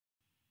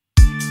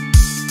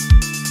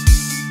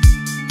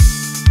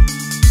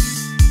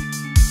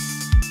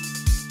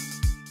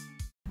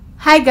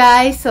Hi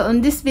guys, so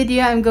on this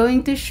video I'm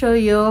going to show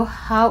you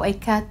how I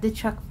cut the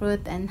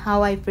jackfruit and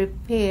how I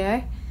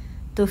prepare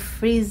to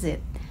freeze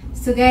it.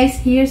 So guys,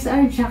 here's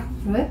our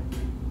jackfruit.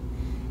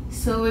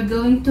 So we're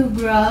going to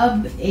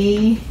grab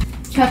a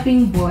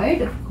chopping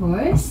board, of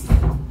course,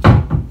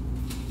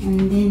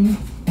 and then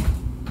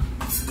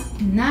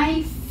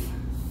knife.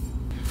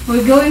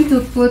 We're going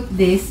to put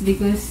this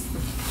because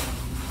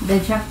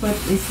the jackfruit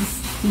is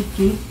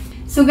sticky.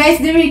 So guys,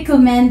 they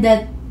recommend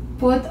that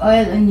put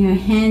oil on your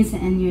hands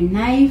and your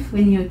knife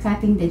when you're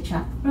cutting the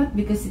jackfruit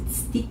because it's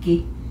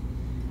sticky.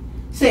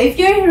 So if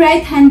you're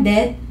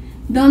right-handed,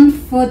 don't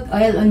put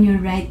oil on your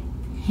right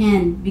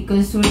hand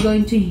because we're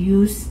going to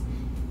use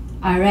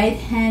our right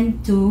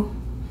hand to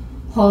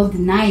hold the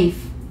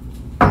knife.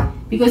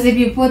 Because if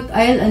you put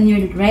oil on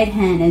your right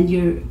hand and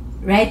you're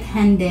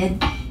right-handed,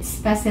 it's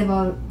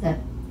possible that,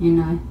 you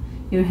know,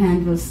 your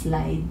hand will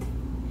slide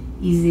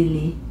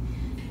easily.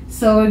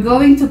 So we're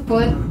going to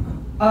put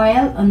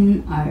oil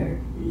on our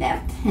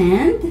left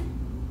hand,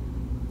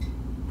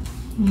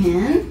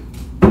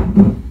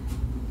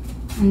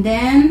 and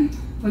then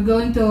we're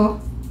going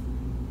to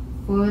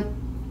put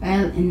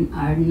oil in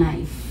our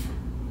knife.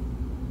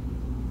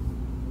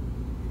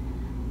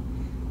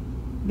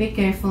 Be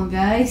careful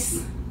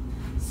guys,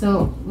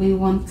 so we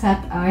won't cut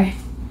our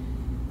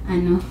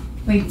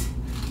wait,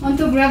 I want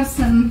to grab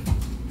some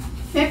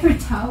paper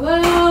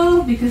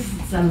towel because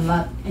it's a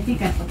lot. I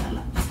think I put a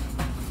lot.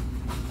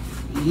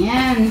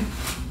 Ayan.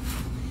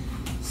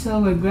 So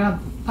we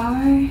grab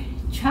our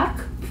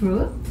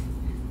jackfruit.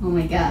 Oh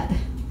my god,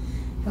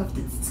 hope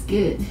that's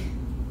good.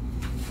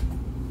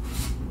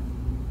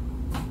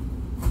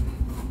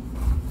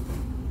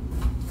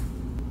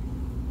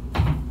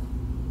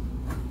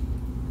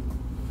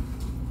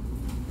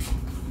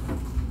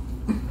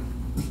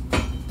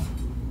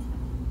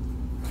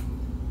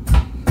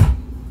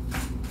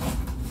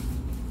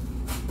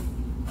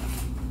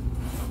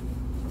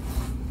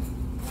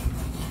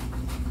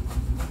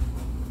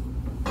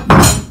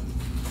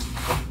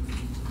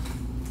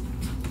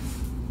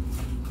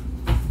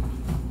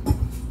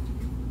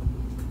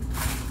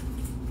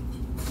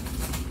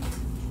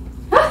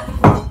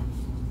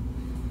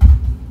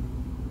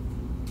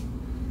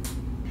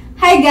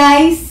 Hi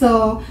guys,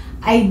 so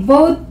I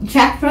bought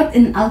jackfruit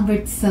in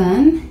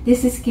Albertson.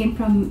 This came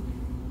from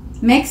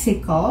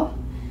Mexico.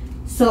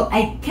 So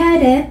I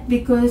cut it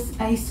because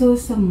I saw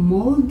some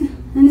mold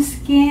on the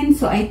skin,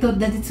 so I thought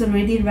that it's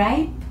already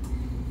ripe.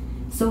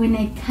 So when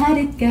I cut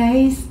it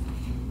guys,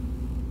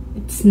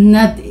 it's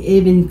not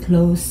even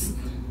close.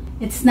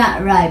 It's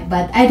not ripe,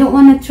 but I don't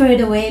want to throw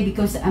it away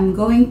because I'm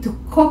going to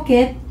cook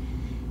it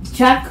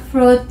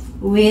jackfruit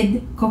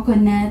with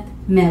coconut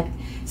milk.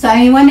 So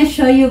I want to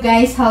show you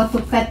guys how to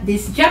cut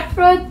this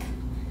jackfruit.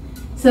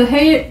 So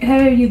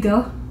here you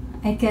go.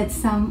 I cut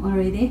some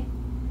already.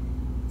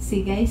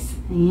 See guys?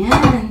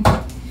 Ayan.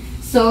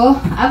 So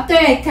after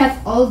I cut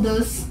all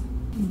those,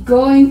 I'm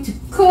going to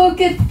cook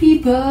it,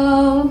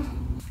 people.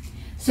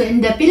 So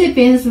in the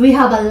Philippines, we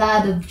have a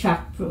lot of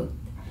jackfruit.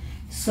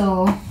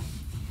 So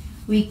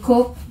we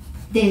cook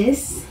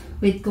this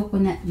with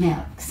coconut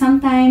milk.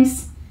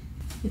 Sometimes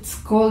it's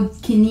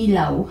called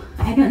kinilaw.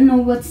 I don't know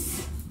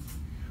what's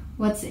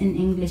in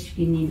English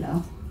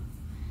kinilaw.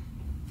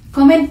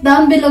 Comment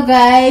down below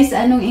guys,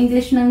 anong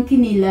English ng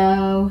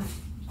kinilaw?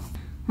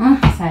 Huh,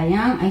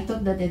 sayang, I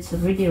thought that it's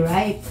already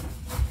ripe.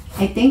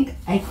 I think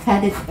I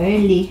cut it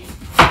early.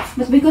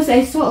 But because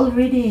I saw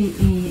already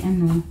a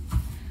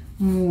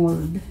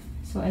mold,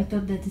 so I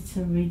thought that it's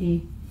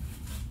already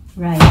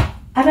ripe.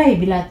 Aray,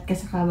 bilat ka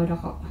sa kabad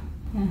ako.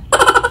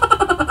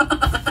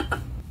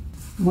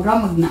 Mura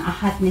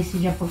magnaahat ni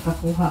siya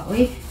pagkakuha,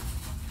 oy.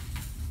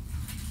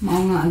 Mao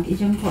nga ag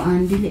ijang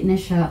kuan, dili na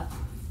siya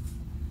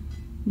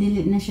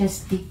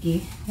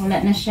sticky,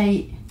 wala na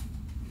siya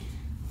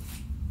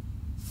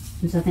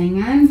unsa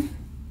tingan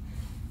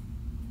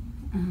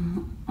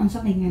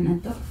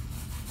ato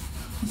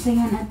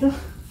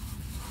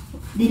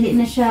dili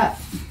na siya,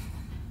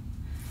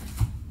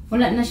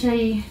 wala na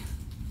siya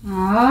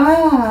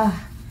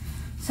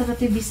sa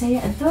kati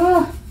Bisaya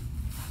ato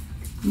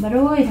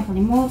baroy,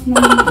 nakalimot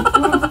na ito.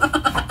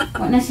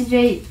 Wala na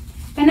siya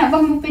kana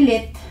bang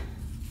mupilit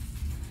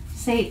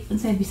say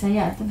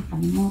Bisaya ato,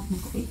 nakalimot mo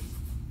ko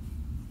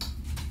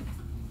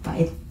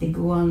pait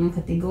tiguang ng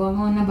katiguang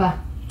na ba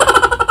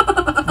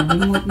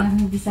nakalimot na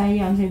ng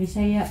Bisaya ang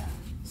Bisaya.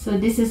 So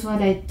this is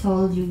what I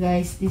told you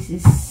guys, this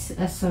is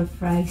a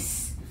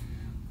surprise,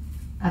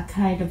 a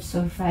kind of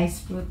surprise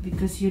fruit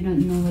because you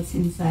don't know what's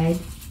inside.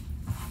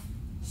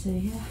 So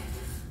yeah,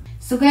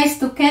 so guys,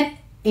 to cut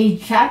a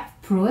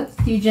jackfruit,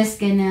 you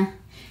just gonna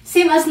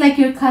same as like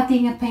you're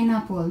cutting a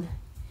pineapple.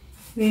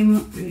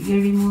 You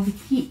remove the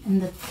heat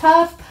on the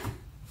top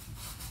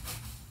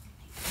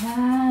like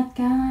that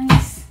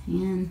guys,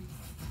 and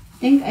I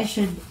think I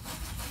should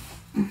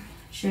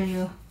show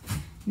you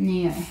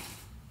near.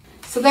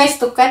 So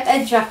guys, to cut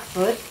a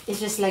jackfruit,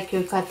 it's just like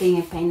you're cutting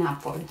a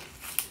pineapple.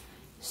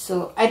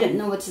 So I don't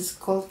know what it's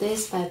called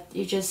this, but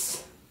you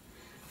just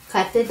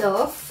cut it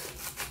off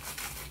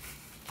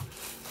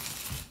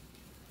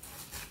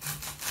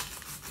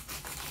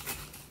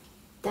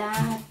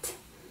that,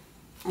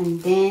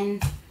 and then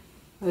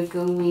we're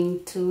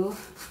going to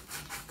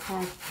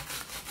cut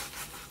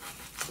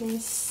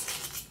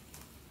this.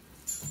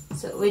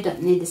 So we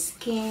don't need the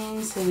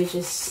skin, so we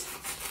just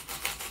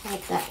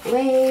cut that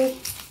way.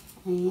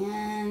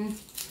 Ayan.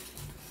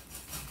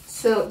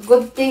 So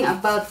good thing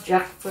about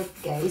jackfruit,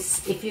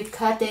 guys, if you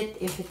cut it,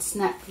 if it's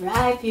not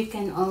ripe, you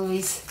can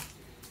always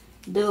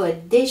do a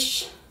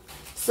dish.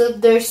 So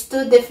there's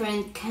two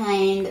different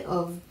kind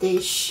of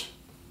dish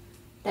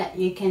that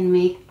you can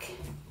make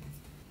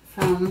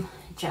from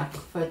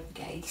jackfruit,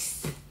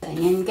 guys.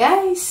 Ayan,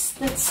 guys,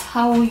 that's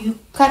how you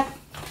cut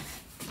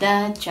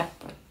the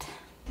jackfruit.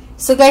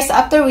 So guys,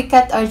 after we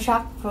cut our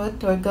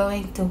jackfruit, we're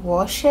going to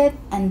wash it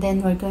and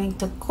then we're going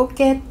to cook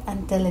it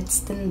until it's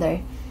tender.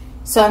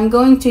 So I'm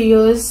going to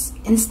use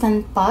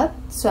instant pot.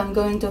 So I'm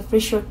going to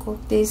pressure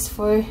cook this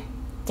for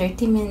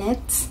 30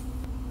 minutes.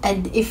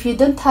 And if you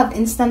don't have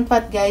instant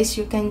pot, guys,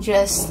 you can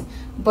just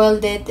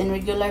boil it in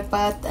regular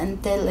pot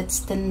until it's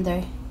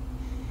tender.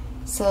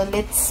 So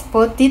let's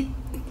put it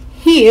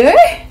here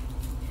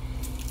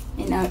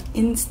in our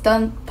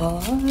instant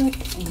pot.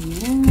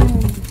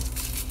 Ayan.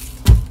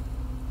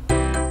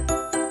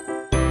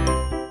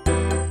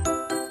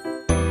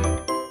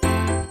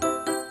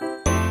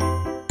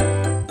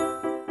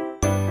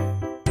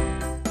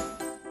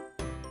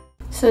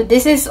 So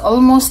this is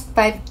almost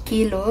 5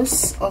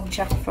 kilos of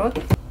jackfruit.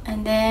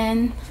 And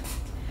then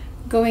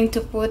going to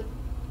put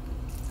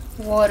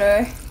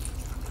water.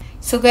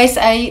 So guys,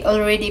 I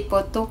already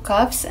put 2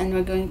 cups and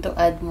we're going to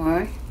add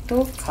more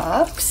 2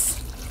 cups.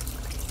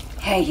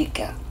 Here you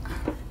go.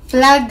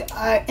 Plug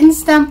our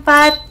instant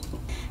pot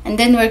and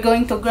then we're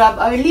going to grab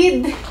our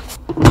lid.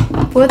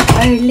 Put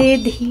our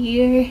lid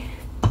here.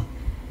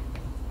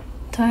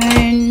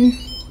 Turn.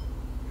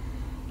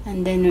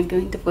 And then we're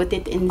going to put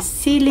it in the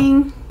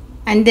ceiling.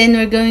 And then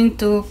we're going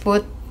to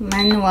put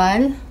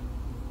manual.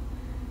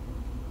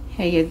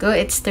 Here you go.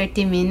 It's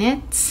 30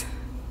 minutes.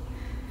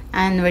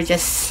 And we're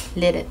just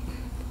lit it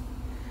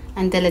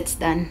until it's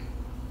done.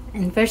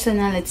 In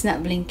personal, it's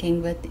not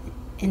blinking, but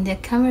in the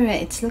camera,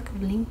 it's look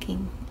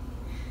blinking.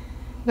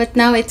 But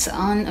now it's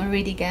on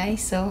already,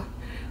 guys. So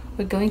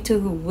we're going to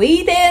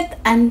wait it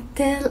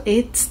until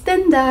it's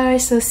tender.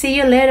 So see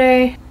you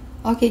later.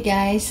 Okay,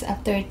 guys.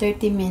 After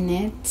 30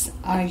 minutes,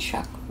 our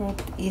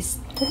jackfruit is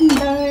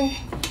tender.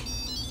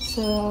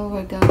 So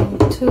we're going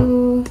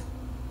to,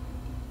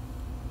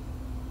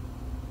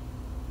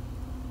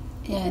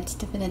 yeah, it's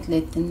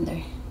definitely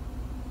tender.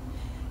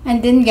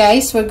 And then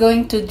guys, we're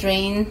going to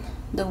drain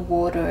the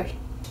water.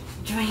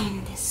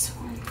 Drain this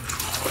one.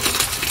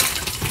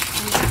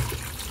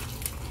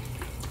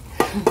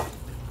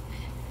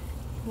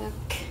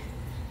 Look.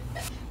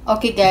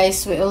 Okay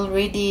guys, we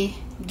already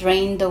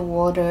drained the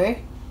water.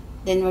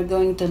 Then we're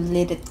going to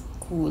let it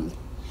cool.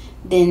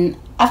 Then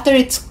after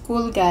it's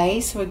cool,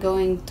 guys, we're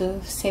going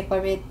to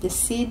separate the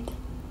seed.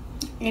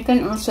 You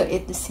can also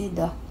eat the seed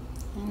though.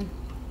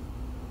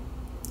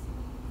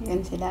 You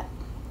can see that.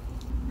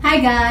 Hi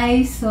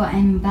guys, so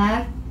I'm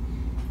back.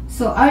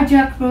 So our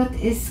jackfruit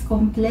is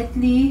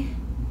completely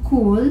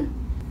cool.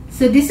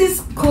 So this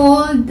is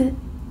called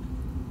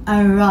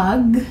a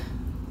rug,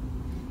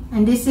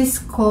 and this is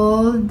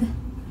called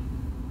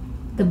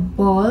the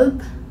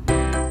bulb.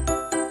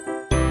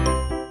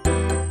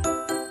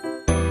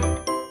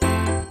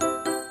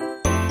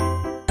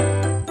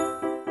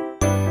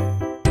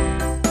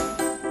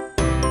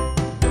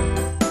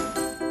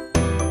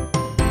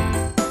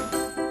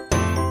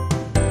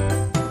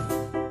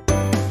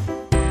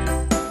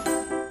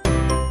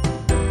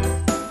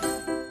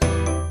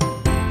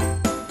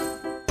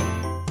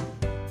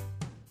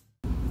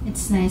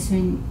 It's nice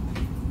when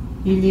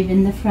you live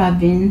in the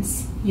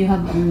province. You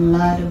have a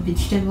lot of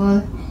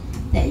vegetable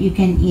that you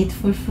can eat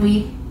for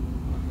free.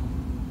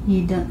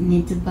 You don't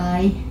need to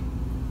buy.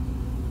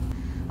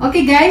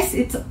 Okay guys,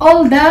 it's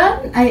all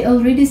done. I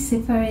already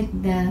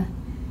separate the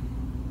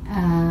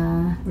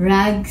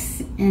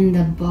rags and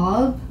the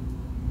bulb,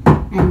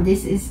 and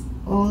this is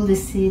all the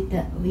seed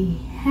that we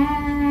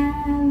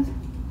have.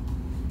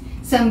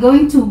 So I'm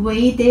going to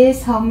weigh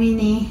this, how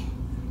many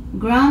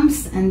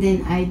grams, and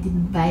then I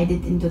divide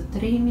it into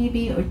 3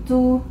 maybe or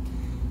 2,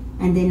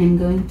 and then I'm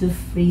going to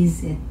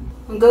freeze it.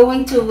 I'm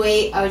going to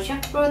weigh our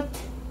jackfruit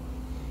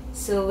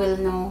so we'll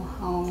know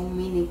how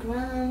many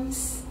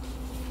grams.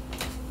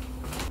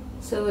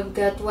 So we've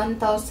got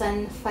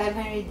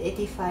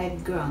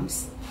 1,585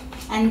 grams.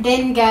 And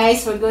then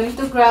guys, we're going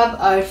to grab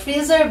our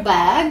freezer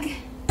bag.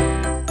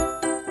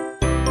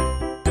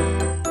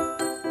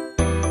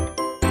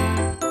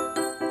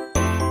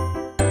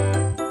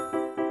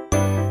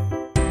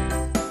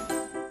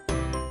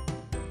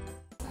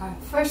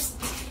 First,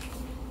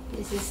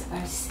 this is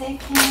our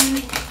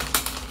second.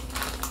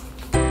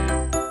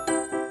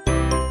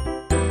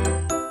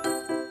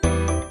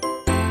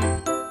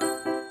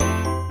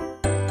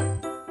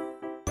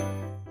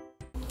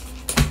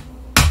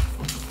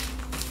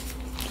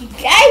 Okay,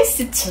 guys,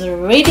 it's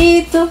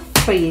ready to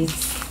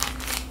freeze.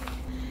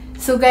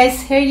 So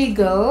guys, here you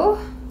go.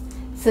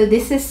 So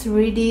this is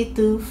ready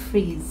to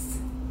freeze.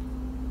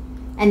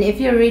 And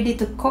if you're ready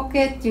to cook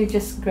it, you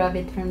just grab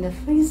it from the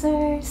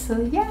freezer.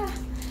 So yeah.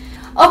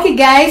 Okay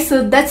guys,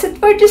 so that's it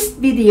for this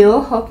video.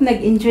 Hope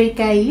nag-enjoy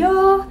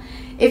kayo.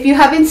 If you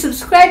haven't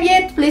subscribed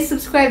yet, please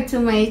subscribe to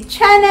my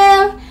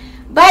channel.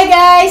 Bye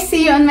guys!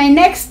 See you on my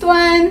next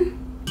one!